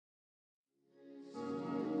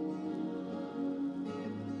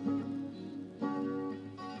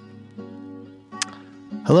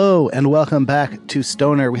Hello and welcome back to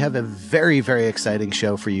Stoner. We have a very, very exciting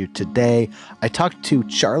show for you today. I talked to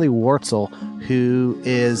Charlie Warzel, who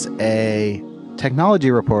is a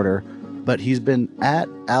technology reporter, but he's been at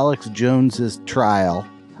Alex Jones's trial.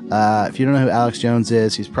 If you don't know who Alex Jones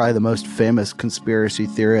is, he's probably the most famous conspiracy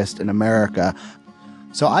theorist in America.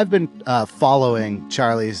 So I've been following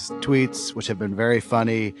Charlie's tweets, which have been very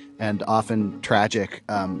funny and often tragic,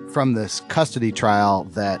 from this custody trial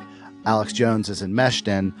that Alex Jones is enmeshed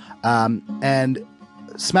in. And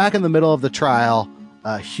smack in the middle of the trial,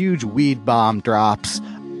 a huge weed bomb drops.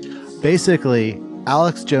 Basically,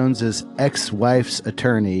 Alex Jones's ex-wife's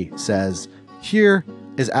attorney says, "Here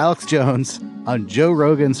is Alex Jones on Joe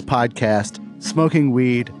Rogan's podcast, smoking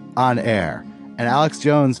weed on air." And Alex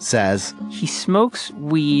Jones says, he smokes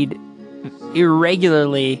weed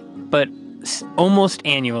irregularly, but almost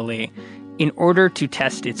annually, in order to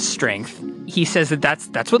test its strength. He says that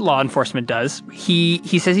that's what law enforcement does. He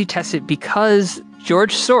says he tests it because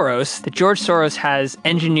George Soros has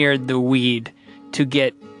engineered the weed to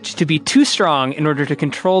be too strong in order to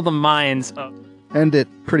control the minds of... And it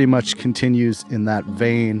pretty much continues in that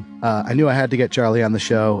vein. I knew I had to get Charlie on the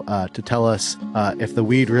show to tell us if the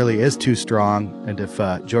weed really is too strong and if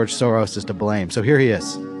George Soros is to blame. So here he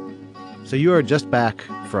is. So you are just back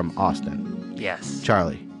from Austin. Yes.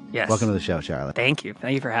 Charlie. Yes. Welcome to the show, Charlie. Thank you.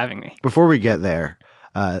 Thank you for having me. Before we get there,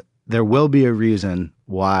 there will be a reason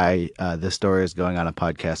why this story is going on a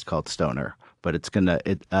podcast called Stoner. But it's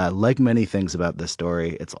like many things about this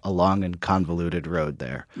story, it's a long and convoluted road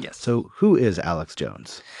there. Yes. So who is Alex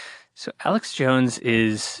Jones? So Alex Jones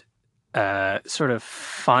is sort of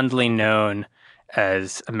fondly known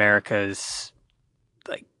as America's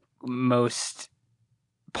most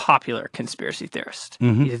popular conspiracy theorist.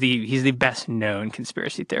 Mm-hmm. He's the best known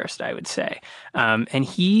conspiracy theorist, I would say. And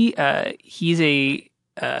he's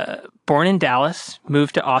born in Dallas,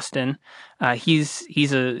 moved to Austin.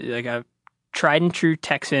 He's a tried and true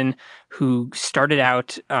Texan who started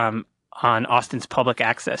out on Austin's public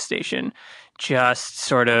access station, just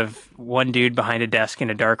sort of one dude behind a desk in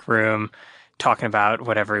a dark room talking about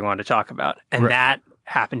whatever he wanted to talk about. And that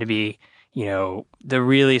happened to be, the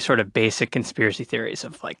really sort of basic conspiracy theories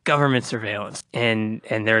of government surveillance. And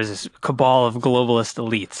there's this cabal of globalist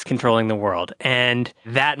elites controlling the world. And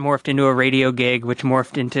that morphed into a radio gig, which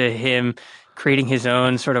morphed into him creating his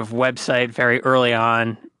own sort of website very early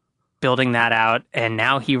on, building that out, and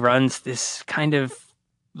now he runs this kind of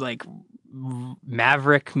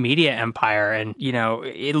maverick media empire, and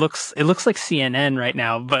it looks like CNN right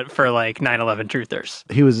now, but for 9/11 truthers.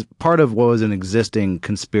 He was part of what was an existing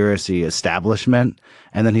conspiracy establishment,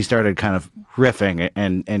 and then he started kind of riffing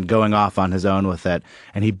and going off on his own with it,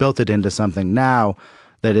 and he built it into something now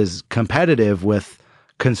that is competitive with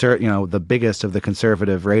the biggest of the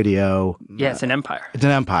conservative radio. Yeah, it's an empire. It's an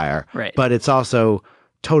empire, right? But it's also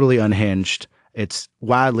totally unhinged. It's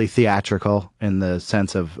wildly theatrical in the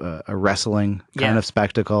sense of a wrestling kind of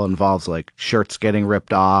spectacle. Involves shirts getting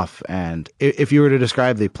ripped off. And if you were to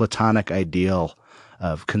describe the platonic ideal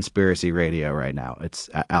of conspiracy radio right now,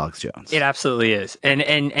 it's Alex Jones. It absolutely is.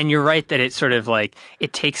 And you're right that it's sort of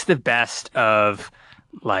it takes the best of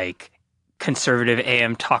conservative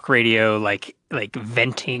AM talk radio, like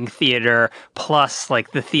venting theater, plus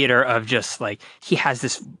the theater of just he has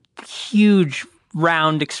this huge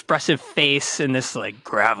round expressive face and this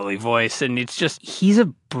gravelly voice, and it's just he's a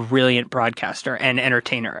brilliant broadcaster and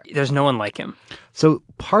entertainer. There's no one like him. So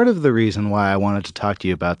part of the reason why I wanted to talk to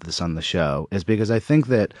you about this on the show is because I think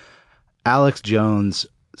that Alex Jones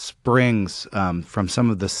springs from some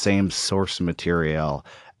of the same source material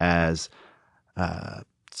as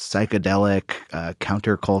psychedelic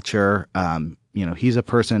counterculture. He's a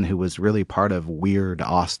person who was really part of Weird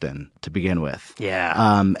Austin to begin with.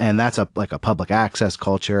 Yeah. And that's a public access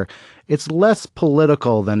culture. It's less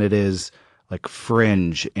political than it is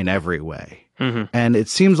fringe in every way. Mm-hmm. And it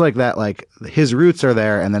seems like that his roots are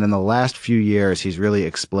there. And then in the last few years, he's really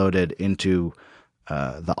exploded into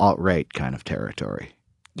the alt-right kind of territory.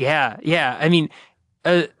 Yeah. Yeah. I mean,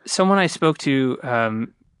 someone I spoke to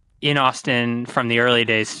in Austin from the early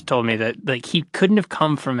days told me that he couldn't have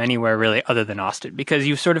come from anywhere really other than Austin, because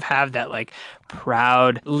you sort of have that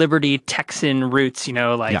proud liberty Texan roots, you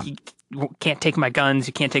can't take my guns,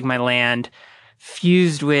 you can't take my land,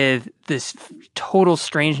 fused with this total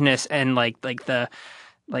strangeness and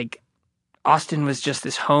Austin was just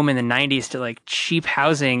this home in the 90s to cheap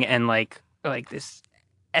housing and this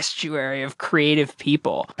estuary of creative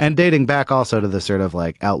people. And dating back also to the sort of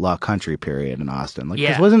outlaw country period in Austin.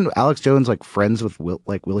 Yeah. Wasn't Alex Jones friends with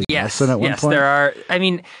Willie Nelson at one point? Yes, there are. I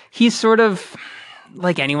mean, he's sort of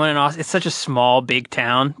like anyone in Austin, it's such a small, big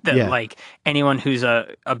town that Yeah. like anyone who's a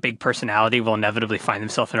big personality will inevitably find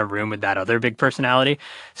themselves in a room with that other big personality.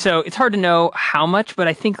 So it's hard to know how much, but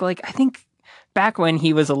I think back when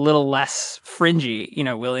he was a little less fringy,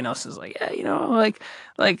 Willie Nelson's like, yeah,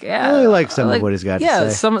 I really like some of what he's got to yeah,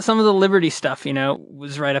 say. some of the liberty stuff,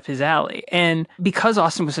 was right up his alley. And because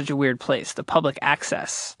Austin was such a weird place, the public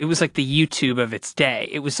access, it was like the YouTube of its day.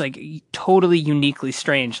 It was like totally uniquely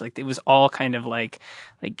strange. Like it was all kind of like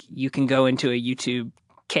you can go into a YouTube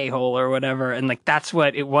K-hole or whatever, and like that's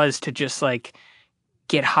what it was to just like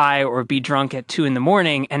get high or be drunk at 2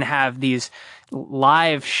 a.m. and have these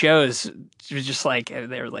live shows. It was just like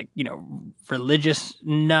they were like religious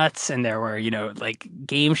nuts, and there were like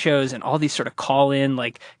game shows and all these sort of call-in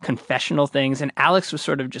like confessional things. And Alex was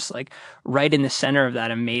sort of just like right in the center of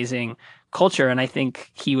that amazing culture. And I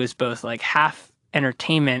think he was both like half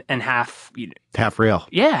entertainment and half real.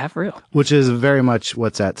 Yeah, half real. Which is very much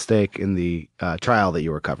what's at stake in the trial that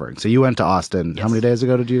you were covering. So you went to Austin. Yes. How many days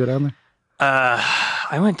ago did you go down there?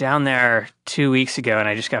 I went down there 2 weeks ago, and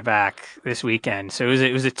I just got back this weekend. So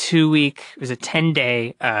it was a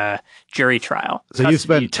 10-day jury trial. So you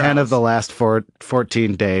spent 10 of the last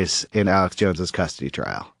 14 days in Alex Jones's custody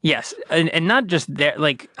trial. Yes, and not just there.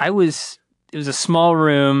 Like it was a small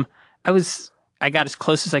room. I got as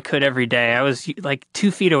close as I could every day. I was like 2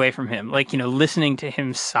 feet away from him, like, listening to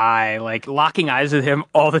him sigh, like locking eyes with him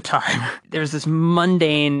all the time. There's this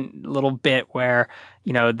mundane little bit where,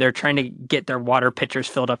 they're trying to get their water pitchers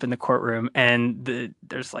filled up in the courtroom, and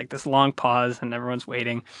there's like this long pause and everyone's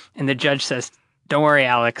waiting. And the judge says, "Don't worry,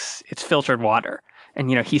 Alex, it's filtered water." And,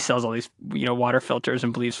 he sells all these, water filters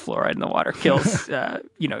and believes fluoride in the water kills,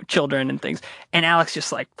 children and things. And Alex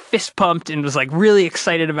just like fist pumped and was like really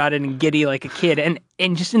excited about it and giddy like a kid. And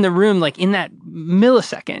just in the room, like in that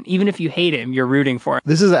millisecond, even if you hate him, you're rooting for him.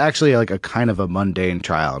 This is actually like a kind of a mundane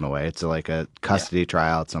trial in a way. It's like a custody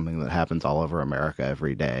trial. It's something that happens all over America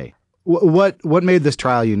every day. What made this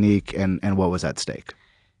trial unique, and what was at stake?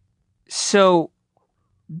 So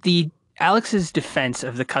Alex's defense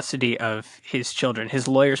of the custody of his children, his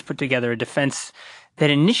lawyers put together a defense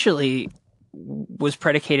that initially was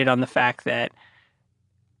predicated on the fact that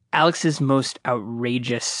Alex's most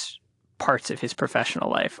outrageous parts of his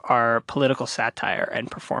professional life are political satire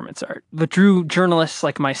and performance art. What drew journalists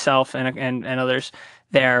like myself and others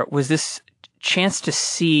there was this chance to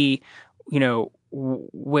see,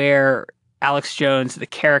 where Alex Jones, the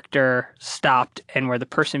character, stopped and where the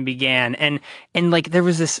person began. And like there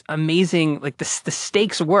was this amazing, like the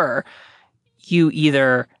stakes were, you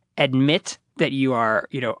either admit that you are,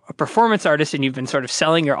 a performance artist and you've been sort of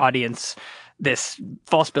selling your audience this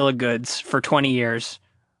false bill of goods for 20 years,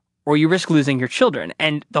 or you risk losing your children.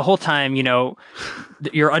 And the whole time,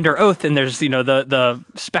 you're under oath and there's, the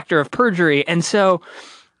specter of perjury. And so,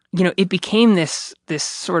 it became this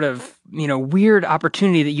sort of, weird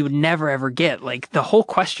opportunity that you would never, ever get. Like the whole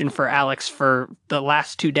question for Alex for the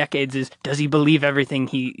last 2 decades is, does he believe everything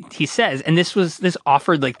he says? And this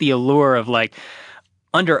offered like the allure of like,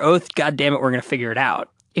 under oath, God damn it, we're going to figure it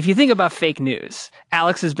out. If you think about fake news,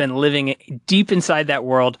 Alex has been living deep inside that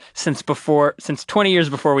world since 20 years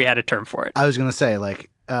before we had a term for it. I was going to say, like,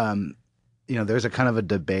 there's a kind of a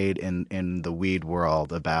debate in the weed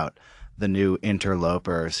world about the new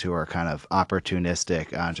interlopers who are kind of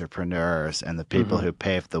opportunistic entrepreneurs and the people who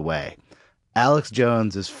paved the way. Alex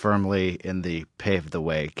Jones is firmly in the paved the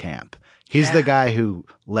way camp. He's the guy who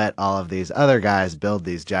let all of these other guys build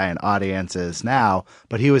these giant audiences now,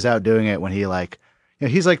 but he was out doing it when he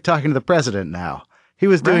he's like talking to the president now. He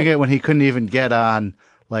was doing it when he couldn't even get on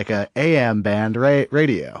like a AM band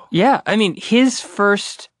radio. Yeah. I mean, his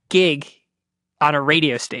first gig on a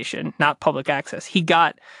radio station, not public access, he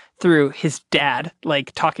got through his dad,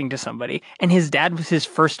 like talking to somebody, and his dad was his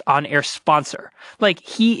first on-air sponsor. Like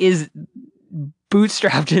he is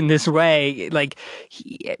bootstrapped in this way. Like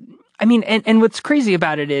and what's crazy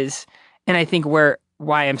about it is, and I think why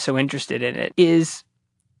I'm so interested in it is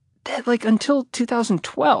that like until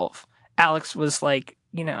 2012, Alex was like,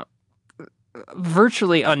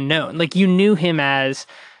 virtually unknown. Like you knew him as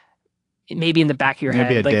maybe in the back of your head,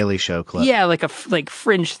 maybe a like, Daily Show clip. Yeah, like a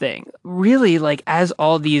fringe thing. Really, like as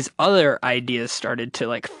all these other ideas started to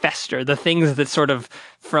like fester, the things that sort of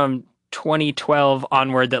from 2012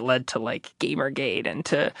 onward that led to like Gamergate and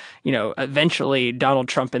to, eventually Donald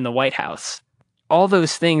Trump in the White House. All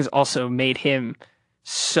those things also made him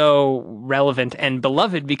so relevant and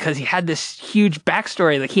beloved because he had this huge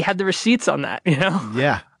backstory. Like he had the receipts on that,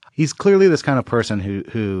 Yeah. He's clearly this kind of person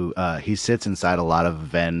who he sits inside a lot of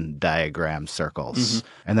Venn diagram circles.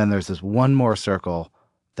 And then there's this one more circle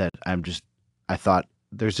that I thought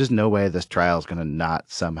there's just no way this trial is going to not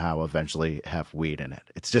somehow eventually have weed in it.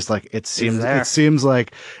 It's just like it there. seems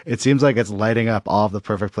like it's lighting up all of the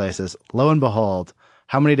perfect places. Lo and behold,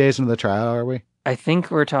 how many days into the trial are we? I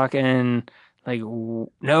think we're talking like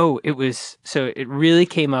no, it really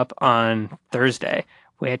came up on Thursday,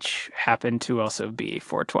 which happened to also be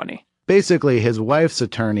 420. Basically, his wife's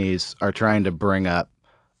attorneys are trying to bring up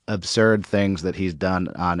absurd things that he's done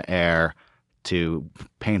on air to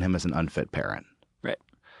paint him as an unfit parent. Right.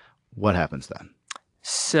 What happens then?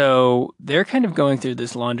 So they're kind of going through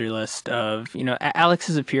this laundry list of, Alex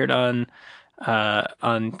has appeared on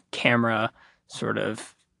camera, sort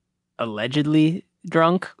of allegedly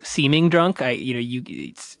drunk, seeming drunk.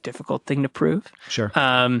 It's a difficult thing to prove. Sure.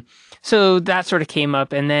 So that sort of came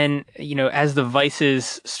up, and then as the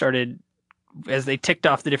vices started, as they ticked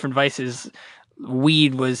off the different vices,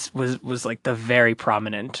 weed was like the very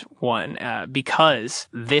prominent one, because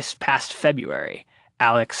this past February,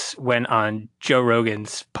 Alex went on Joe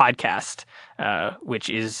Rogan's podcast, which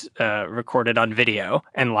is recorded on video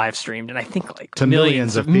and live streamed, and I think like to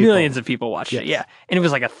millions of people watched it. Yeah, and it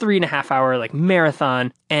was like a 3.5 hour like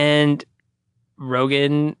marathon, and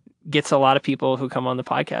Rogan gets a lot of people who come on the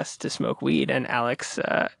podcast to smoke weed, and Alex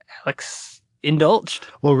indulged.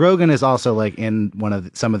 Well, Rogan is also like in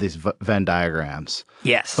some of these Venn diagrams.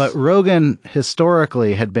 Yes, but Rogan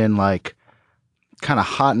historically had been like kind of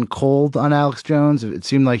hot and cold on Alex Jones. It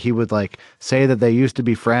seemed like he would like say that they used to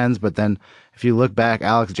be friends, but then if you look back,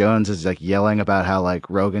 Alex Jones is like yelling about how like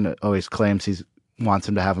Rogan always claims he wants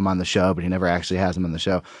him to have him on the show, but he never actually has him on the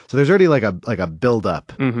show. So there's already like a build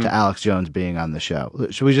up to Alex Jones being on the show.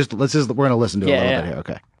 Should we we're going to listen to a little bit here.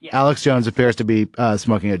 Okay. Yeah. Alex Jones appears to be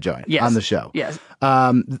smoking a joint on the show. Yes.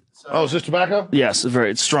 Is this tobacco? Yes,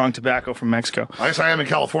 very strong tobacco from Mexico. I guess I am in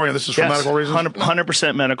California. This is for medical reasons?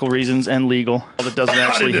 100% medical reasons and legal. That doesn't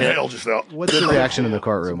actually hit. What's the reaction in the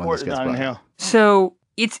courtroom when this gets brought up? So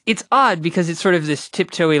it's odd because it's sort of this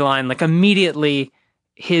tiptoey line. Like immediately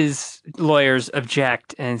his lawyers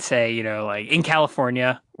object and say, like in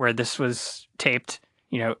California where this was taped,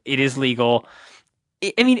 it is legal.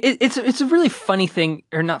 I mean, it's a really funny thing,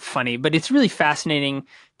 or not funny, but it's really fascinating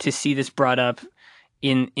to see this brought up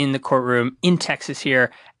in the courtroom in Texas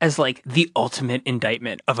here as like the ultimate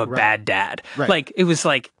indictment of a bad dad. Right. Like it was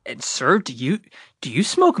like, sir, do you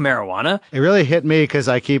smoke marijuana? It really hit me because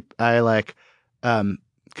I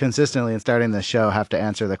consistently in starting the show have to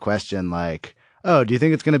answer the question like, oh, do you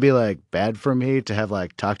think it's going to be like bad for me to have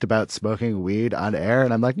like talked about smoking weed on air?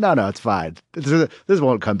 And I'm like, no, it's fine. This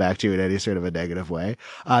won't come back to you in any sort of a negative way.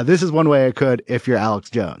 This is one way it could if you're Alex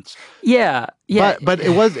Jones. Yeah. But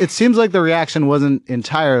it seems like the reaction wasn't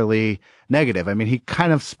entirely negative. I mean, he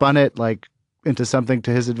kind of spun it like into something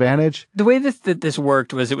to his advantage. The way that this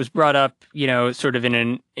worked was it was brought up, sort of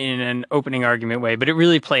in an opening argument way, but it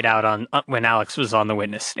really played out on when Alex was on the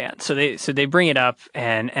witness stand. So they bring it up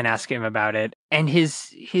and ask him about it. And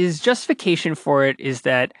his justification for it is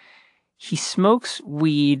that he smokes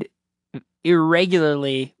weed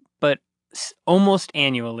irregularly, but almost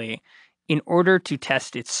annually in order to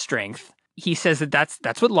test its strength. He says that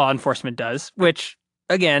that's what law enforcement does, which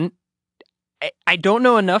again, I don't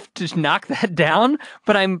know enough to knock that down,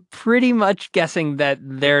 but I'm pretty much guessing that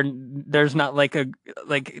there's not like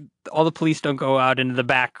all the police don't go out into the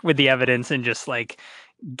back with the evidence and just like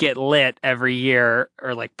get lit every year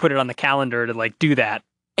or like put it on the calendar to like do that.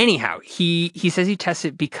 Anyhow, he says he tests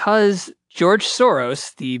it because George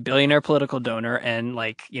Soros, the billionaire political donor and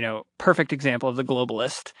like, perfect example of the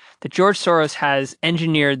globalist, that George Soros has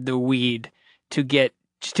engineered the weed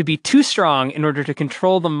to be too strong in order to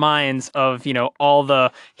control the minds of, all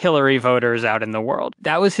the Hillary voters out in the world.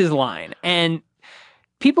 That was his line. And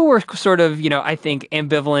people were sort of, I think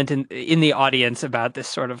ambivalent in the audience about this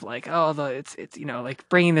sort of like, it's like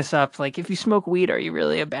bringing this up. Like, if you smoke weed, are you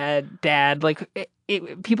really a bad dad? Like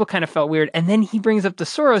people kind of felt weird. And then he brings up the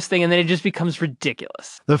Soros thing and then it just becomes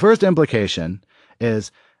ridiculous. The first implication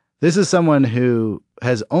is this is someone who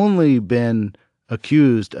has only been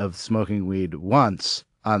accused of smoking weed once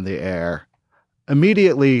on the air,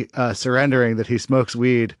 immediately surrendering that he smokes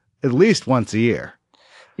weed at least once a year.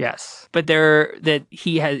 Yes, but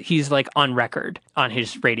he's like on record on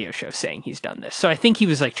his radio show saying he's done this. So I think he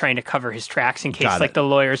was like trying to cover his tracks in case the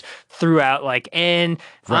lawyers threw out like, and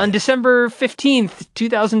on December 15th,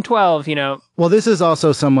 2012, Well, this is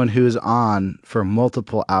also someone who's on for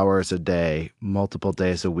multiple hours a day, multiple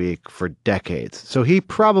days a week for decades. So he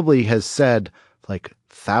probably has said like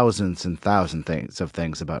thousands and things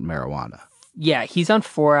about marijuana. Yeah, he's on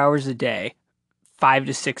 4 hours a day, 5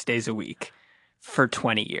 to 6 days a week for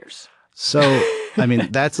 20 years. So, I mean,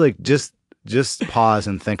 that's like just just pause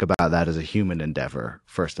and think about that as a human endeavor,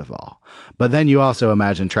 first of all. But then you also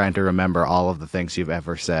imagine trying to remember all of the things you've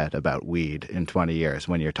ever said about weed in 20 years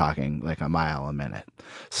when you're talking like a mile a minute.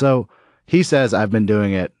 So he says, I've been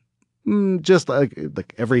doing it just like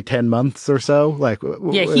every 10 months or so. Like,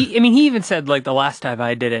 Yeah, he even said like the last time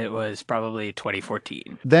I did it was probably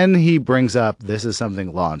 2014. Then he brings up this is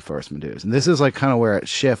something law enforcement does. And this is like kind of where it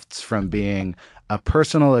shifts from being a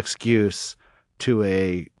personal excuse to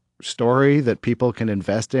a story that people can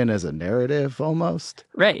invest in as a narrative almost.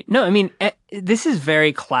 Right. No, I mean, this is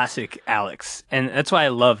very classic Alex. And that's why I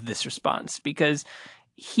love this response, because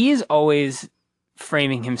he is always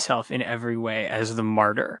framing himself in every way as the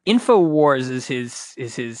martyr. InfoWars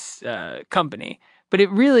is his company, but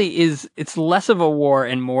it really is. It's less of a war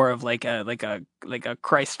and more of like a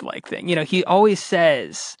Christ-like thing. You know, he always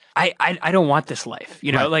says, I don't want this life.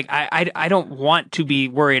 You know, Right. like I don't want to be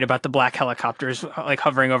worried about the black helicopters like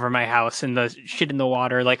hovering over my house and the shit in the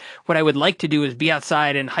water. Like what I would like to do is be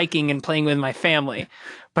outside and hiking and playing with my family.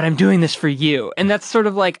 But I'm doing this for you. And that's sort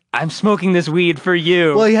of like, I'm smoking this weed for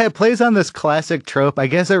you. Well, yeah, it plays on this classic trope. I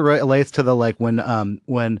guess it relates to the like when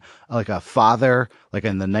like a father like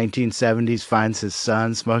in the 1970s finds his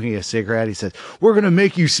son smoking a cigarette. He says, "We're going to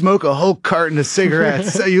make you smoke a whole carton of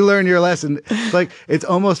cigarettes so you learn your lesson." Like it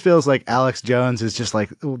almost feels like Alex Jones is just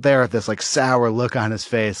like there with this like sour look on his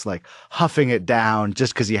face, like huffing it down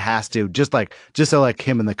just because he has to, just so like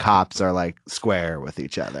him and the cops are like square with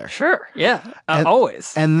each other. Sure. Yeah.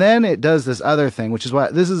 Always. And then it does this other thing, which is why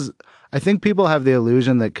I think people have the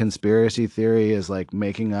illusion that conspiracy theory is like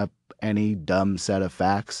making up any dumb set of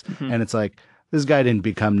facts. Mm-hmm. And it's like, this guy didn't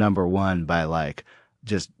become number one by like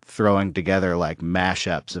just throwing together like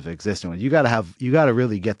mashups of existing ones. You got to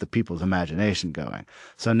really get the people's imagination going.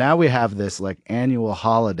 So now we have this like annual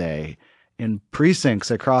holiday in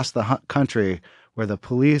precincts across the country where the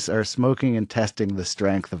police are smoking and testing the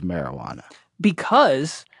strength of marijuana.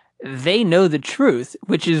 Because they know the truth,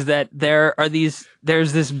 which is that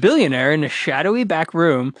there's this billionaire in a shadowy back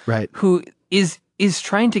room, right, who is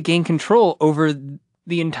trying to gain control over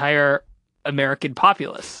the entire American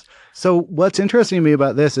populace. So what's interesting to me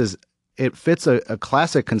about this is it fits a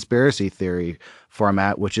classic conspiracy theory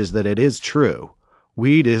format, which is that it is true.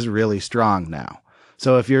 Weed is really strong now.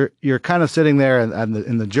 So if you're kind of sitting there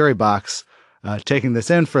in the jury box taking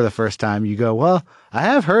this in for the first time, you go, well, I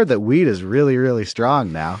have heard that weed is really, really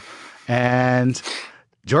strong now. And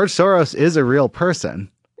George Soros is a real person.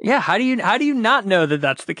 Yeah, how do you not know that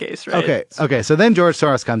that's the case, right? Okay. So then George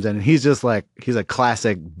Soros comes in, and he's just like he's a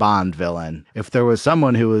classic Bond villain. If there was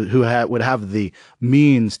someone who would have the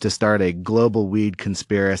means to start a global weed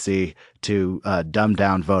conspiracy to dumb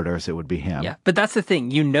down voters, it would be him. Yeah, but that's the thing.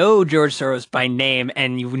 You know George Soros by name,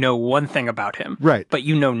 and you know one thing about him, right? But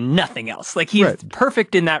you know nothing else. Like he's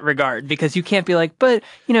perfect in that regard, because you can't be like, but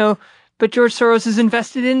George Soros is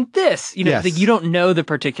invested in this. Yes. Like you don't know the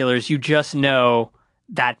particulars. You just know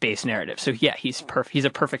that base narrative. So yeah, he's a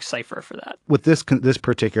perfect cipher for that. With this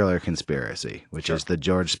particular conspiracy, which is the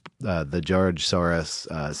George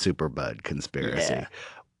Soros Superbud conspiracy. Yeah.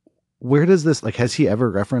 Where does this, like, has he ever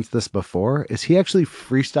referenced this before? Is he actually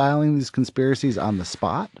freestyling these conspiracies on the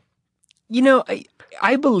spot?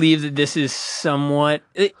 I believe that this is somewhat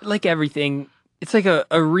like everything. It's like a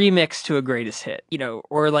remix to a greatest hit,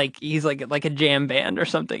 or like he's like a jam band or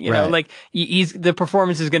something, you know, like the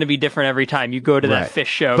performance is going to be different every time you go to that Fish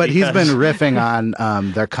show. But he's been riffing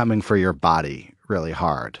on "They're Coming for Your Body" really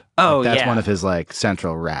hard. Oh, that's one of his like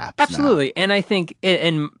central raps. Absolutely. Now. And I think,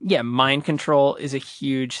 mind control is a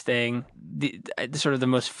huge thing. The sort of the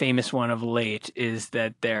most famous one of late is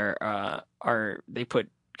that they put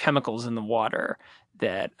chemicals in the water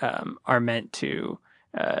that are meant to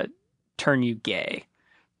turn you gay,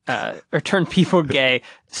 or turn people gay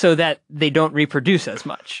so that they don't reproduce as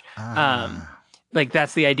much. Like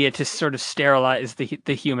that's the idea, to sort of sterilize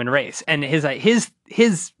the human race. And his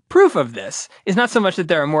proof of this is not so much that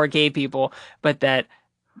there are more gay people, but that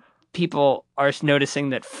people are noticing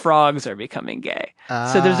that frogs are becoming gay.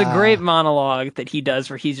 So there's a great monologue that he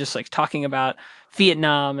does where he's just like talking about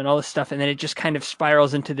Vietnam and all this stuff, and then it just kind of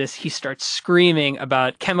spirals into this. He starts screaming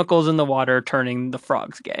about chemicals in the water turning the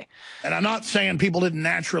frogs gay. And I'm not saying people didn't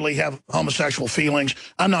naturally have homosexual feelings.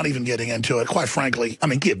 I'm not even getting into it. Quite frankly, I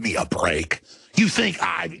mean, give me a break. You think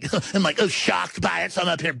I am like shocked by it, so I'm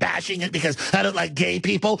up here bashing it because I don't like gay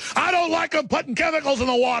people? I don't like them putting chemicals in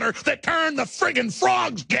the water that turn the friggin'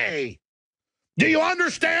 frogs gay. Do you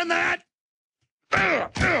understand that?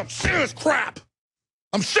 Serious crap.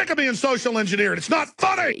 I'm sick of being social engineered. It's not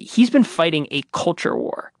funny. He's been fighting a culture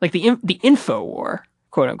war. Like the info war,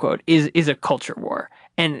 quote unquote, is a culture war.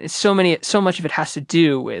 And so much of it has to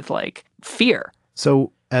do with like fear.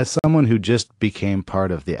 So as someone who just became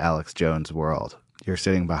part of the Alex Jones world, you're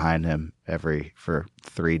sitting behind him for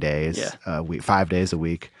 3 days, 5 days a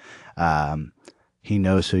week. He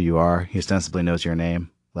knows who you are. He ostensibly knows your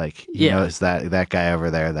name. Like he knows that guy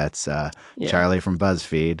over there. That's Charlie from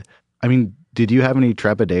BuzzFeed. I mean, did you have any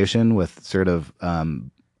trepidation with sort of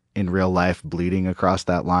in real life bleeding across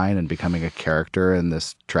that line and becoming a character in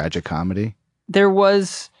this tragic comedy? There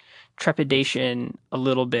was trepidation a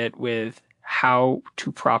little bit with how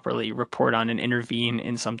to properly report on and intervene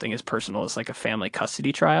in something as personal as like a family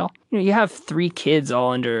custody trial. You know, you have 3 kids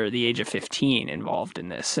all under the age of 15 involved in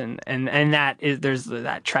this, and there's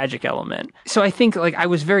that tragic element. So I think like I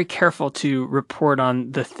was very careful to report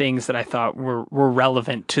on the things that I thought were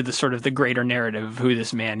relevant to the sort of the greater narrative of who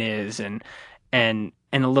this man is, and a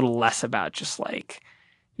little less about just like,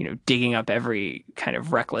 you know, digging up every kind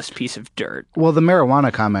of reckless piece of dirt. Well, the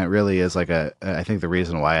marijuana comment really is like I think the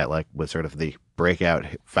reason why it like was sort of the breakout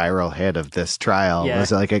viral hit of this trial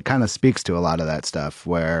was like it kind of speaks to a lot of that stuff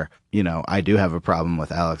where, you know, I do have a problem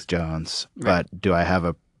with Alex Jones, but do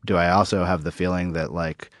I also have the feeling that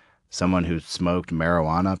like someone who smoked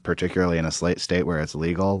marijuana, particularly in a state where it's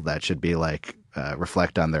legal, that should be like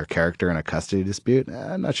reflect on their character in a custody dispute?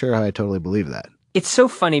 I'm not sure how I totally believe that. It's so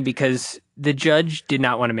funny because the judge did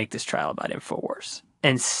not want to make this trial about InfoWars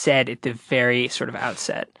and said at the very sort of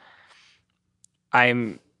outset,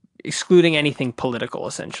 I'm excluding anything political,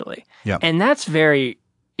 essentially. Yeah. And it's very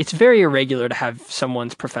irregular to have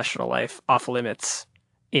someone's professional life off limits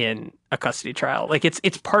in a custody trial. Like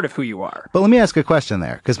it's part of who you are. But let me ask a question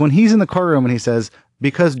there, because when he's in the courtroom and he says,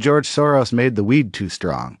 because George Soros made the weed too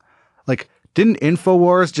strong, like, didn't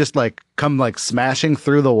InfoWars just like come like smashing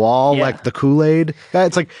through the wall like the Kool-Aid guy?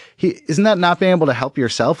 It's like, isn't that not being able to help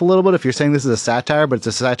yourself a little bit if you're saying this is a satire, but it's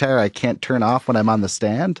a satire I can't turn off when I'm on the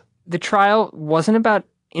stand? The trial wasn't about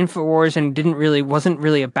InfoWars and wasn't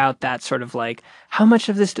really about that sort of like, how much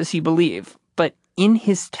of this does he believe? But in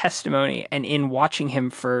his testimony and in watching him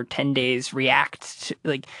for 10 days react to,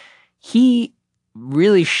 like, he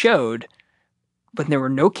really showed when there were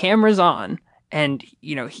no cameras on and,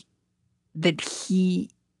 you know,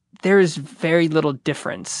 there is very little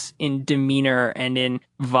difference in demeanor and in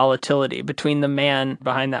volatility between the man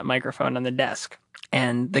behind that microphone on the desk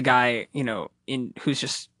and the guy, you know, who's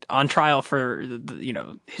just on trial for, you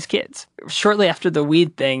know, his kids. Shortly after the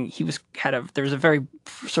weed thing, there was a very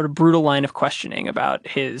sort of brutal line of questioning about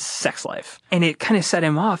his sex life, and it kind of set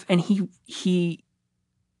him off. And he,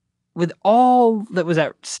 with all that was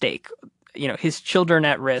at stake, you know, his children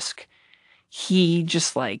at risk, he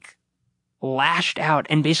just like lashed out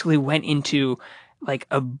and basically went into like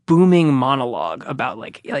a booming monologue about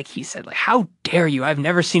like he said, like, how dare you? I've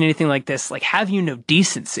never seen anything like this. Like, have you no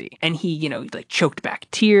decency? And he, you know, like choked back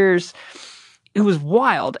tears. It was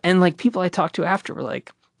wild. And like people I talked to after were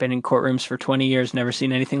like, been in courtrooms for 20 years, never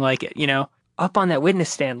seen anything like it, you know? Up on that witness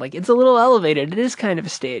stand, like it's a little elevated. It is kind of a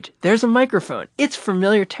stage. There's a microphone. It's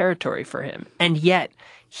familiar territory for him. And yet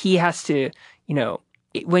he has to, you know,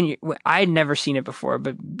 I'd never seen it before,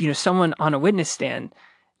 but, you know, someone on a witness stand,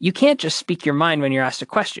 you can't just speak your mind when you're asked a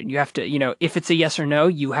question. You have to, you know, if it's a yes or no,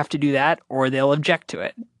 you have to do that or they'll object to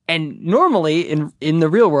it. And normally in the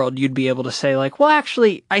real world, you'd be able to say like, well,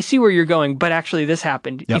 actually, I see where you're going, but actually this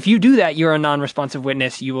happened. Yep. If you do that, you're a non-responsive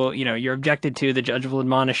witness. You will, you know, you're objected to, the judge will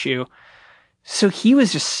admonish you. So he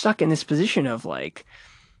was just stuck in this position of like,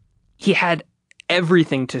 he had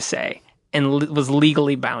everything to say and was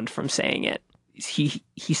legally bound from saying it.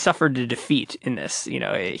 He suffered a defeat in this. You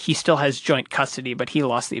know, he still has joint custody, but he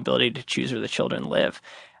lost the ability to choose where the children live.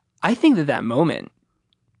 I think that moment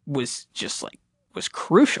was just like, was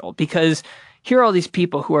crucial because here are all these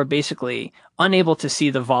people who are basically unable to see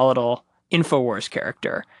the volatile InfoWars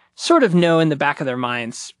character, sort of know in the back of their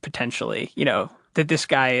minds, potentially, you know, that this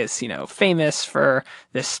guy is, you know, famous for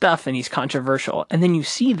this stuff and he's controversial. And then you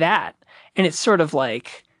see that and it's sort of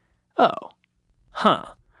like, oh, huh.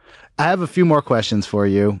 I have a few more questions for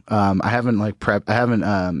you. I haven't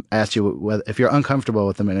asked you whether, if you're uncomfortable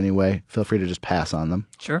with them in any way, feel free to just pass on them.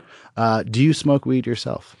 Sure. Do you smoke weed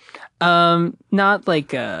yourself? Not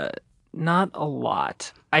a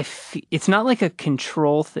lot. It's not like a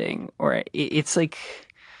control thing, or it's like,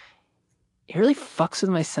 it really fucks with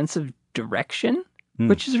my sense of direction,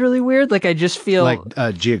 which is really weird. Like I just feel like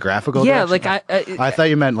geographical. Yeah, direction? like I thought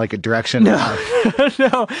you meant like a direction. No,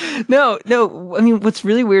 no. I mean, what's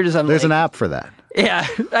really weird is there's an app for that. Yeah,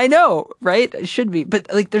 I know, right? It should be, but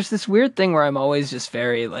like, there's this weird thing where I'm always just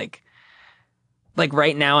very like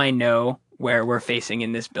right now I know where we're facing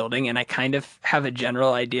in this building, and I kind of have a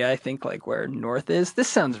general idea, I think, like where north is. This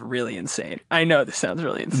sounds really insane. I know this sounds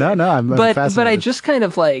really insane. No, I'm but fascinated. I just kind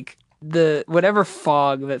of like the whatever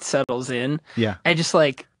fog that settles in. Yeah. I just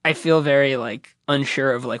like I feel very like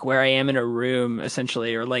unsure of like where I am in a room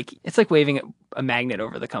essentially, or like it's like waving a magnet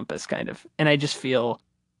over the compass kind of. And I just feel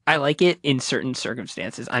I like it in certain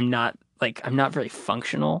circumstances. I'm not very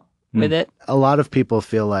functional with it. A lot of people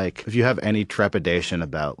feel like if you have any trepidation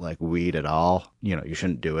about like weed at all, you know, you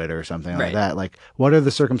shouldn't do it or something like Right. that. Like, what are the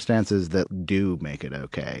circumstances that do make it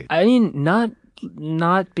okay? I mean,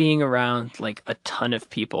 not being around like a ton of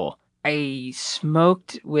people. I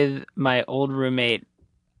smoked with my old roommate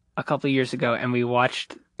a couple of years ago, and we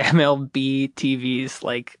watched MLB TV's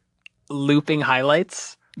like looping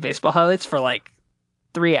highlights, baseball highlights for like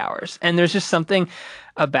 3 hours. And there's just something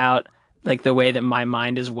about like the way that my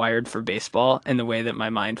mind is wired for baseball and the way that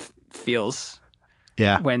my mind feels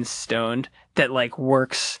when stoned that like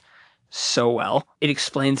works so well. It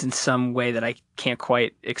explains in some way that I can't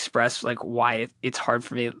quite express like why it's hard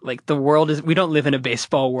for me. Like the world is, we don't live in a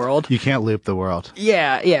baseball world. You can't loop the world.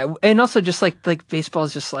 Yeah. And also just like baseball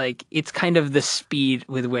is just like, it's kind of the speed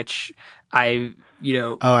with which I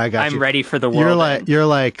I'm ready for the world.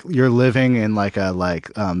 You're living in like the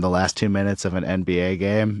last 2 minutes of an NBA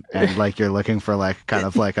game, and like you're looking for like kind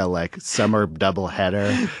of like a like summer double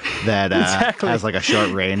header that has like a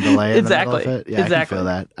short rain delay in the middle of it. Yeah, I can feel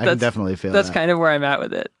that. I can definitely feel that. That's kind of where I'm at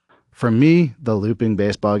with it. For me, the looping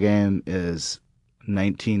baseball game is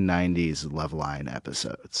 1990s Loveline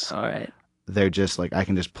episodes. All right. They're just like I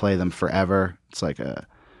can just play them forever. It's like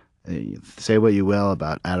say what you will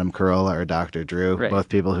about Adam Carolla or Dr. Drew, right. Both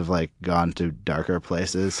people who've like gone to darker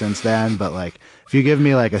places since then. But like, if you give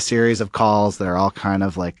me like a series of calls that are all kind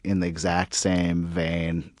of like in the exact same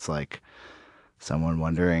vein, it's like someone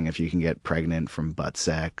wondering if you can get pregnant from butt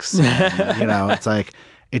sex. And, you know, it's like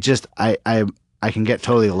it just I can get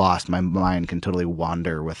totally lost. My mind can totally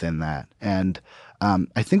wander within that, and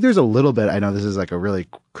I think there's a little bit. I know this is like a really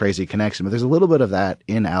crazy connection, but there's a little bit of that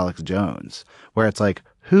in Alex Jones, where it's like,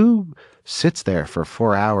 who sits there for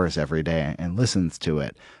 4 hours every day and listens to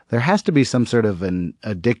it? There has to be some sort of an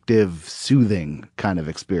addictive, soothing kind of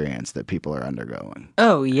experience that people are undergoing.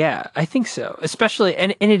 Oh, yeah, I think so. Especially,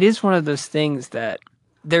 and it is one of those things that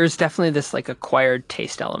there's definitely this like acquired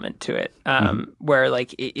taste element to it, where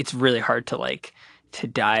like it's really hard to like to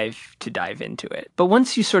dive into it. But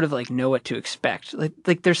once you sort of like know what to expect,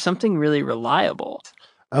 like there's something really reliable.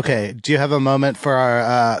 Okay, do you have a moment for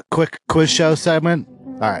our quick quiz show segment?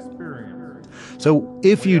 All right. So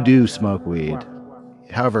if you do smoke weed,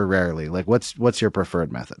 however rarely, like what's your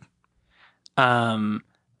preferred method?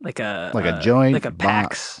 Like a joint, like a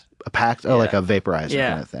PAX. A PAX, like a vaporizer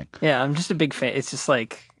kind of thing. Yeah, I'm just a big fan. It's just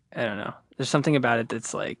like, I don't know. There's something about it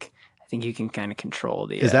that's like, I think you can kind of control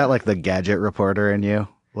the... Is that like the gadget reporter in you?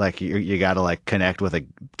 Like you got to like connect with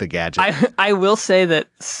the gadget? I will say that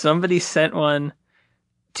somebody sent one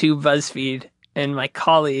to BuzzFeed and my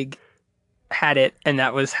colleague had it, and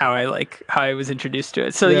that was how I was introduced to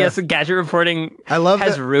it. So yes, gadget reporting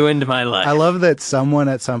has ruined my life. I love that someone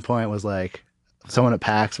at some point was like, someone at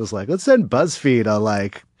PAX was like, let's send BuzzFeed a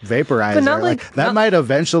like vaporizer. But not like that might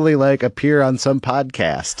eventually like appear on some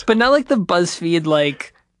podcast. But not like the BuzzFeed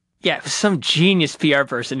like some genius PR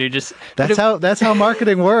person who just that's how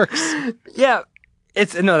marketing works. Yeah.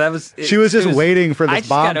 She was just waiting for this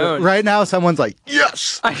bomb. Right now, someone's like,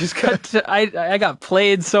 yes! I got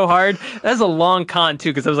played so hard. That's a long con,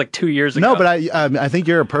 too, because that was like 2 years ago. No, but I think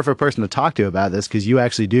you're a perfect person to talk to about this because you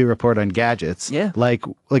actually do report on gadgets. Yeah. Like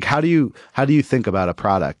how do you think about a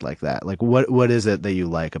product like that? Like, what is it that you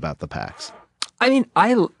like about the PAX? I mean,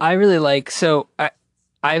 I really like, so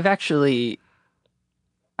I've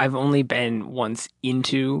only been once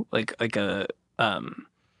into like a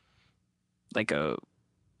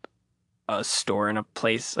store in a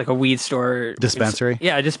place, like a weed store. Dispensary?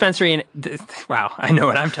 Yeah, a dispensary. Wow, I know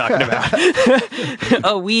what I'm talking about.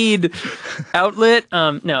 A weed outlet.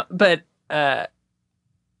 No, but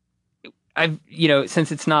I've,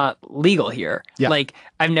 since it's not legal here, like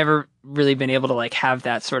I've never really been able to like have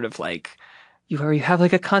that sort of like, where you have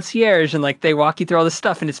like a concierge and like they walk you through all this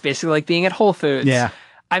stuff and it's basically like being at Whole Foods. Yeah.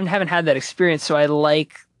 I haven't had that experience, so I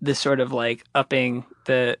like this sort of like upping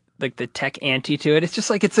the tech ante to it. It's just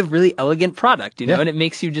like, it's a really elegant product, and it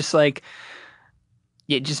makes you just like,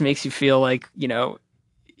 it just makes you feel like,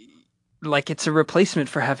 like it's a replacement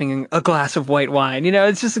for having a glass of white wine.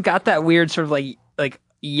 It's just got that weird sort of like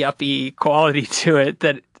yuppie quality to it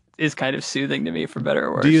that is kind of soothing to me, for better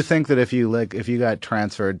or worse. Do you think that if you got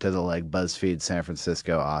transferred to the like BuzzFeed San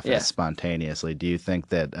Francisco office spontaneously, do you think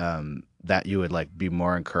that that you would like be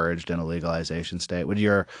more encouraged in a legalization state? Would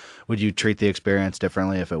you treat the experience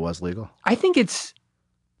differently if it was legal? I think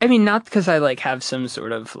I mean, not because I like have some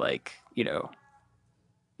sort of like,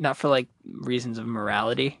 not for like reasons of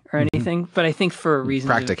morality or anything, but I think for reasons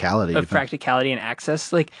practicality of practicality and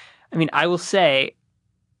access. Like, I mean, I will say,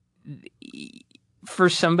 for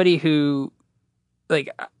somebody who, like,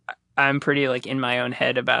 I'm pretty like in my own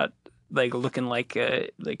head about like looking like a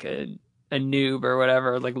noob or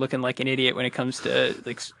whatever, like looking like an idiot when it comes to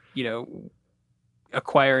like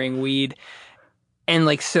acquiring weed, and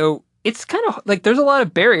like so. It's kind of like there's a lot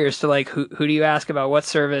of barriers to like who do you ask about what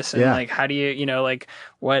service and like how do you like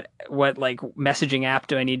what like messaging app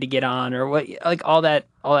do I need to get on or what, like all that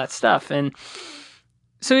stuff. And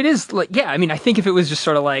so it is like, I mean, I think if it was just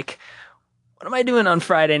sort of like, what am I doing on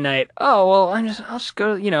Friday night? Oh, well, I'll just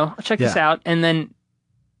go, I'll check this out, and then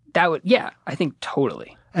that would I think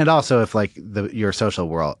totally. And also, if like your social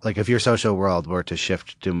world, like if your social world were to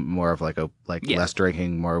shift to more of like less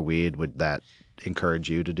drinking, more weed, would that encourage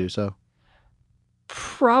you to do so?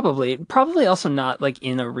 Probably also not like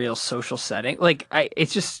in a real social setting. Like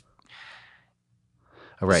it's just.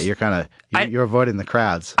 Oh, right, you're avoiding the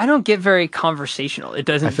crowds. I don't get very conversational. It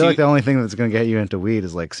doesn't. I feel like the only thing that's going to get you into weed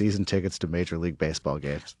is like season tickets to Major League Baseball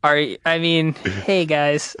games. I mean, hey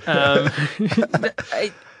guys,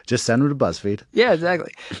 just send them to BuzzFeed. Yeah,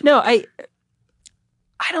 exactly. No, I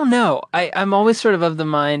don't know. I'm always sort of the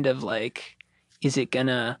mind of like, is it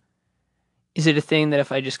a thing that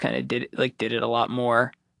if I just kind of did it a lot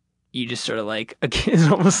more, you just sort of like, it's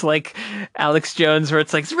almost like Alex Jones, where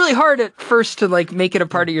it's like, it's really hard at first to like make it a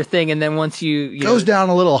part of your thing. And then once you goes down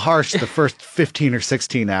a little harsh the first 15 or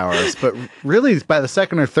 16 hours, but really by the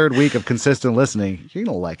second or third week of consistent listening, you're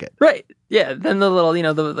going to like it. Right. Yeah. Then the little,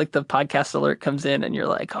 the podcast alert comes in and you're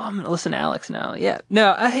like, oh, I'm going to listen to Alex now. Yeah.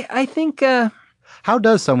 No, I think, how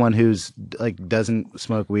does someone who's like, doesn't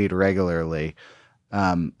smoke weed regularly,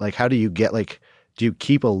 like how do you get do you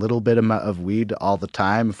keep a little bit of weed all the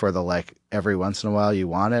time for the like every once in a while you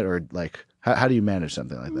want it, or like how do you manage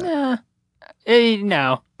something like that?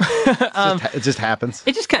 No. It just happens.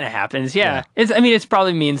 It just kind of happens. Yeah. It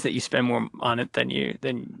probably means that you spend more on it than you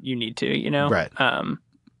need to, Right.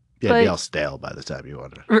 It'd be all stale by the time you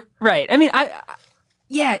want it. Right. I mean,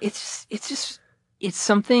 it's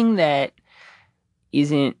something that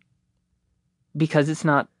isn't, because it's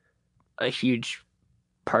not a huge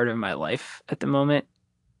part of my life at the moment.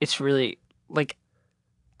 It's really like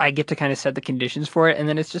I get to kind of set the conditions for it, and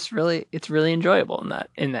then it's really enjoyable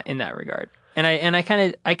in that regard. And I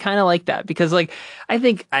kind of like that, because like I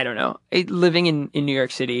think, I don't know, living in New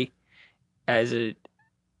York City as a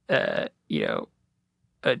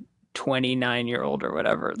 29-year-old or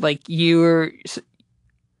whatever, like you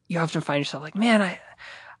often find yourself like, man,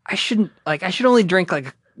 I should only drink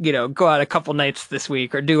like, go out a couple nights this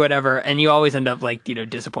week or do whatever. And you always end up like,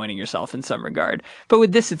 disappointing yourself in some regard. But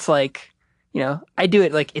with this, it's like, I do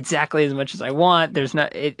it like exactly as much as I want. There's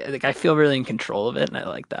not, like I feel really in control of it, and I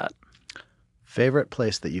like that. Favorite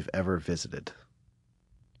place that you've ever visited?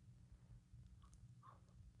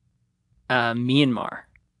 Myanmar.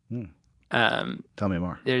 Tell me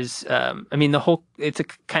more. There's, it's a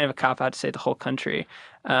kind of a cop out to say the whole country.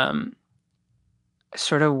 I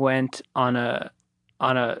sort of went on a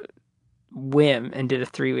whim and did a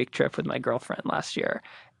 3-week trip with my girlfriend last year.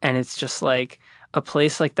 And it's just like a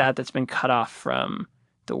place like that's been cut off from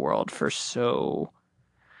the world for so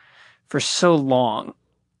long.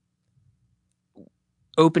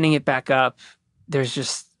 Opening it back up, there's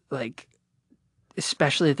just like,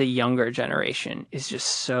 especially the younger generation is just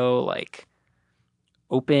so like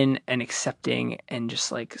open and accepting and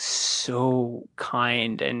just like so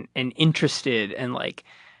kind and interested. And like,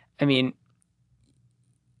 I mean,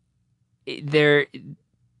 it's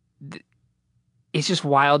just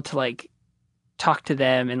wild to like talk to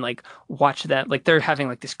them and like watch them. Like they're having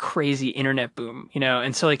like this crazy internet boom,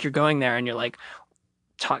 and so like you're going there and you're like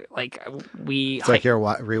it's like you're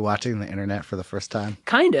rewatching the internet for the first time,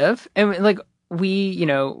 kind of. And like we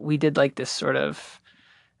did like this sort of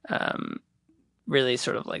really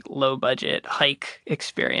sort of like low budget hike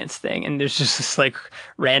experience thing, and there's just this like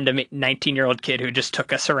random 19-year-old kid who just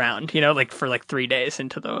took us around, like for like 3 days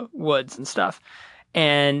into the woods and stuff.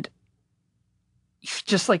 And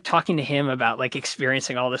just like talking to him about like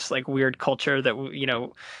experiencing all this like weird culture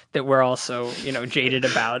that that we're also jaded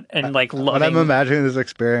about and like When loving. I'm imagining this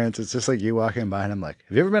experience, it's just like you walking by and I'm like,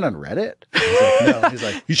 have you ever been on Reddit? He's like, no. He's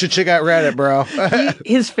like, you should check out Reddit, bro.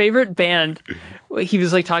 His favorite band, he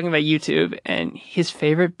was like talking about YouTube, and his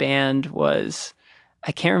favorite band was,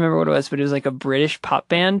 I can't remember what it was, but it was like a British pop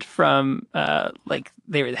band from like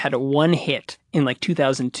they had a one hit in like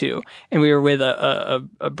 2002, and we were with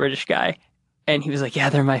a British guy, and he was like, yeah,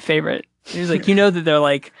 they're my favorite. And he was like, that they're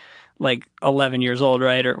like 11 years old,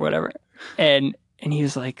 right, or whatever, and he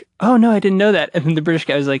was like, oh no, I didn't know that. And then the British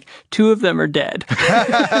guy was like, 2 of them are dead.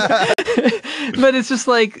 But it's just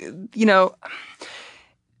like,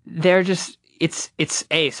 they're just, it's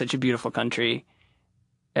A, such a beautiful country,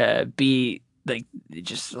 B, like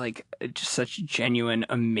just such genuine,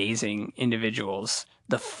 amazing individuals.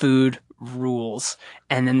 The food rules.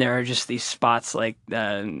 And then there are just these spots like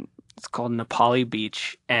it's called Nepali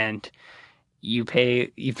Beach, and you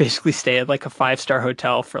basically stay at like a 5-star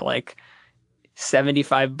hotel for like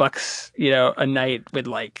 $75, a night, with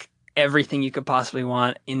like everything you could possibly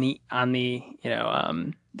want on the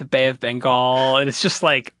Bay of Bengal. And it's just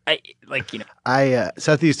like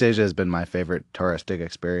Southeast Asia has been my favorite touristic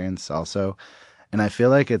experience also. And I feel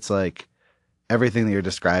like it's like everything that you're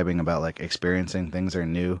describing about like experiencing things are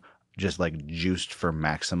new, just like juiced for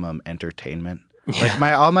maximum entertainment. Yeah.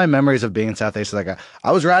 Like all my memories of being in South Asia, like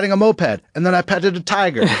I was riding a moped and then I petted a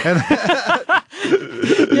tiger.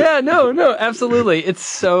 Yeah, no, absolutely. It's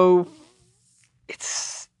so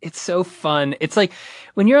fun. It's like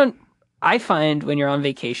I find when you're on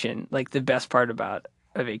vacation, like the best part about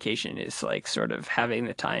a vacation is like sort of having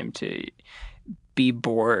the time to be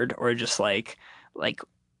bored, or just like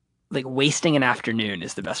wasting an afternoon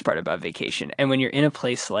is the best part about vacation. And when you're in a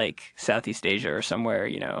place like Southeast Asia or somewhere,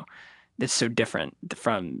 that's so different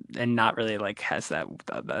from, and not really like has that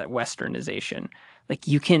westernization, like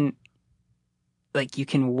you can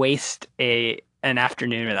waste an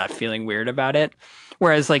afternoon without feeling weird about it.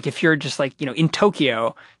 Whereas like if you're just like, in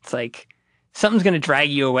Tokyo, it's like something's going to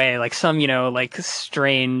drag you away, like some, like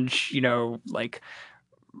strange, like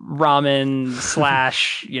ramen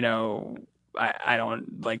slash, I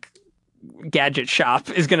don't like gadget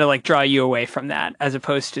shop is going to like draw you away from that, as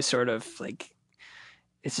opposed to sort of like,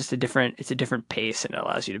 it's a different pace, and it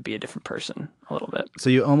allows you to be a different person a little bit.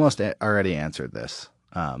 So you almost already answered this,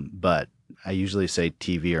 but I usually say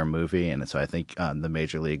TV or movie, and so I think the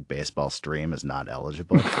Major League Baseball stream is not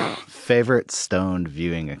eligible. Favorite stoned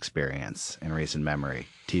viewing experience in recent memory,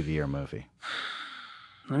 TV or movie?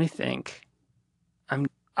 Let me think.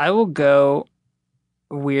 I will go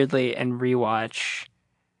weirdly and rewatch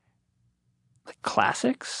like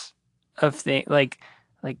classics of things like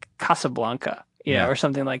Casablanca, or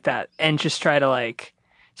something like that, and just try to like,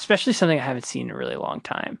 especially something I haven't seen in a really long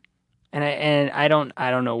time. And I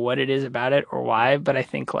don't know what it is about it or why, but I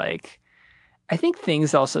think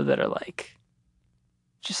things also that are like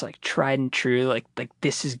just like tried and true, like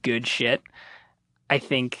this is good shit. I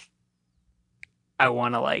think I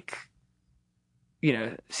want to like,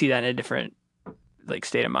 see that in a different like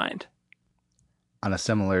state of mind. On a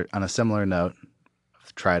similar note,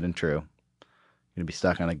 tried and true, you're gonna be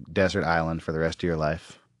stuck on a desert island for the rest of your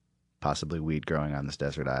life, possibly weed growing on this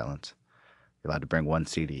desert island. You're allowed to bring one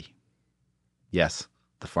CD. Yes,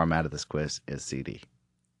 the format of this quiz is CD.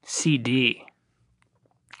 CD.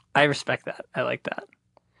 I respect that. I like that.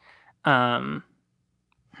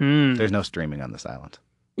 There's no streaming on this island.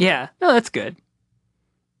 Yeah. No, that's good.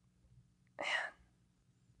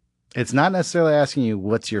 It's not necessarily asking you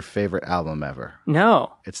what's your favorite album ever.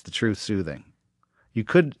 No. It's the truth soothing. You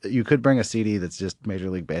could bring a CD that's just Major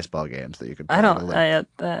League Baseball games that you could play.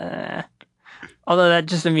 Although that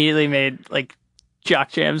just immediately made like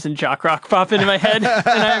jock jams and jock rock pop into my head,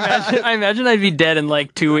 and I imagine I'd be dead in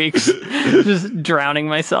like 2 weeks, just drowning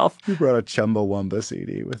myself. You brought a Chumbawamba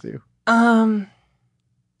CD with you. I'm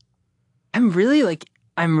really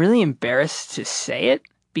embarrassed to say it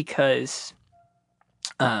because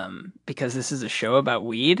this is a show about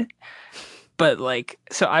weed, but like,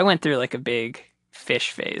 so I went through like a big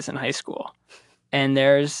fish phase in high school, and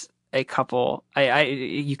there's a couple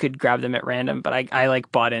you could grab them at random, but I like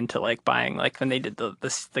bought into like buying like when they did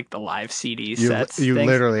the live CD sets. You things.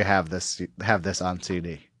 Literally have this on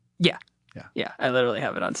CD. Yeah, I literally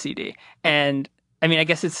have it on CD, and I mean, I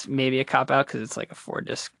guess it's maybe a cop out because it's like a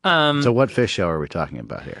 4-disc. So what fish show are we talking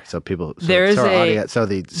about here? So people, I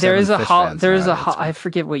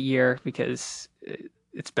forget what year because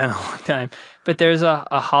it's been a long time, but there's a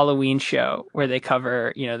Halloween show where they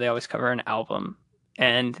cover, they always cover an album,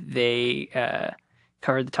 and they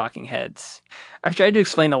covered the Talking Heads. I've tried to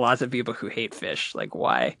explain to lots of people who hate Fish, like,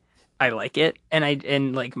 why I like it.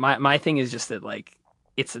 And like my thing is just that, like,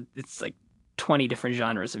 it's like 20 different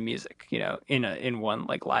genres of music, in one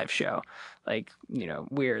like live show, like,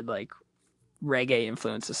 weird, like reggae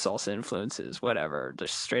influences, salsa influences, whatever,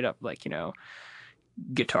 just straight up, like,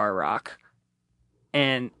 guitar rock.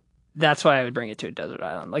 And that's why I would bring it to a desert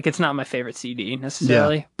island. Like, it's not my favorite CD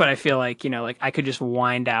necessarily, but I feel like, like I could just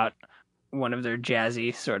wind out one of their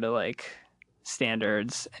jazzy sort of like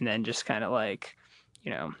standards and then just kind of like,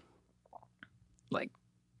 like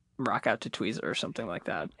rock out to Tweezer or something like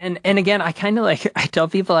that. And again, I kind of like, I tell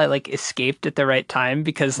people I like escaped at the right time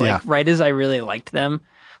because like right as I really liked them,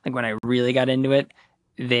 like when I really got into it,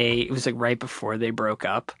 it was like right before they broke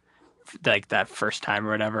up, like that first time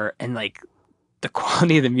or whatever. And like the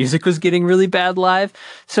quality of the music was getting really bad live.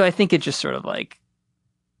 So I think it just sort of like,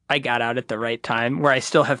 I got out at the right time where I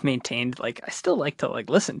still have maintained, like, I still like to like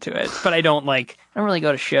listen to it, but I don't really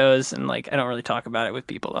go to shows and like, I don't really talk about it with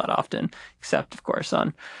people that often, except of course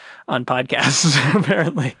on podcasts,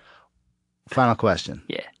 apparently. Final question.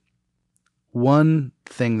 Yeah. One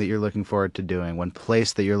thing that you're looking forward to doing, one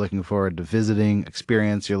place that you're looking forward to visiting,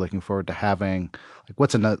 experience you're looking forward to having, like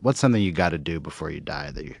what's something you got to do before you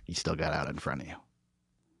die that you still got out in front of you?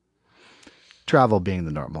 Travel being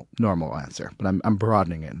the normal answer, but I'm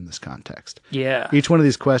broadening it in this context. Yeah. Each one of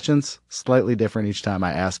these questions slightly different each time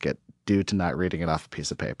I ask it due to not reading it off a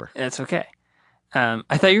piece of paper. That's okay. I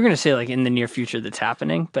thought you were going to say like in the near future that's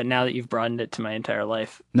happening, but now that you've broadened it to my entire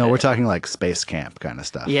life. No, we're talking like space camp kind of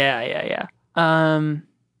stuff. Yeah.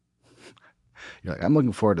 You're like, I'm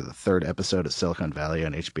looking forward to the 3rd episode of Silicon Valley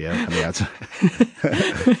on HBO coming out.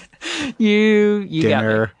 You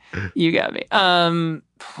Dinner. got me. You got me.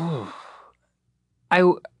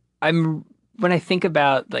 I'm when I think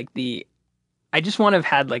about like I just want to have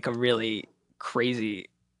had like a really crazy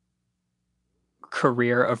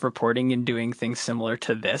career of reporting and doing things similar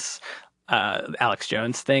to this Alex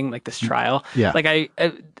Jones thing, like this trial. Yeah. Like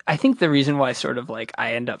I think the reason why sort of like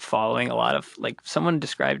I end up following a lot of like someone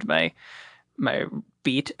described my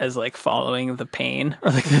beat as like following the pain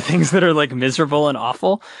or like the things that are like miserable and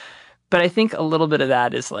awful. But I think a little bit of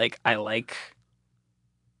that is like I like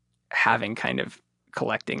having kind of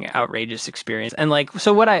collecting outrageous experience. And like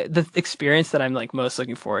so the experience that I'm like most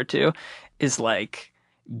looking forward to is like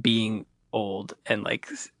being old and like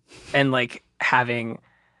having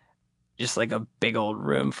just like a big old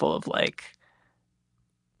room full of like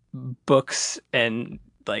books and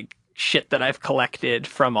like shit that I've collected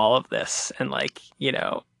from all of this and like,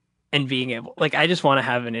 and being able, like, I just want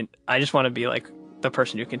to be like the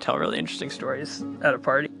person who can tell really interesting stories at a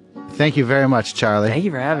party. Thank you very much, Charlie. Thank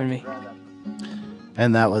you for having me.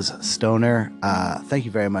 And that was Stoner. Thank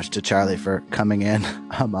you very much to Charlie for coming in.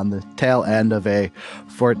 I'm on the tail end of a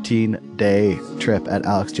 14-day trip at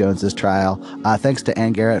Alex Jones's trial. Thanks to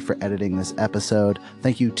Ann Garrett for editing this episode.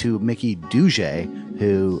 Thank you to Mickey Duge,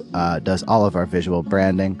 who does all of our visual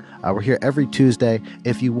branding. We're here every Tuesday.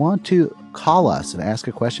 If you want to call us and ask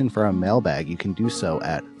a question for our mailbag, you can do so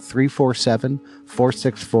at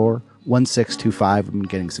 347-464-1625. I've been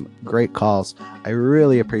getting some great calls. I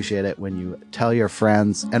really appreciate it when you tell your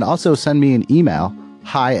friends, and also send me an email,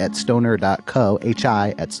 hi@stoner.co,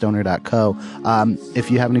 hi@stoner.co,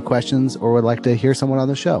 if you have any questions or would like to hear someone on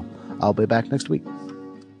the show. I'll be back next week.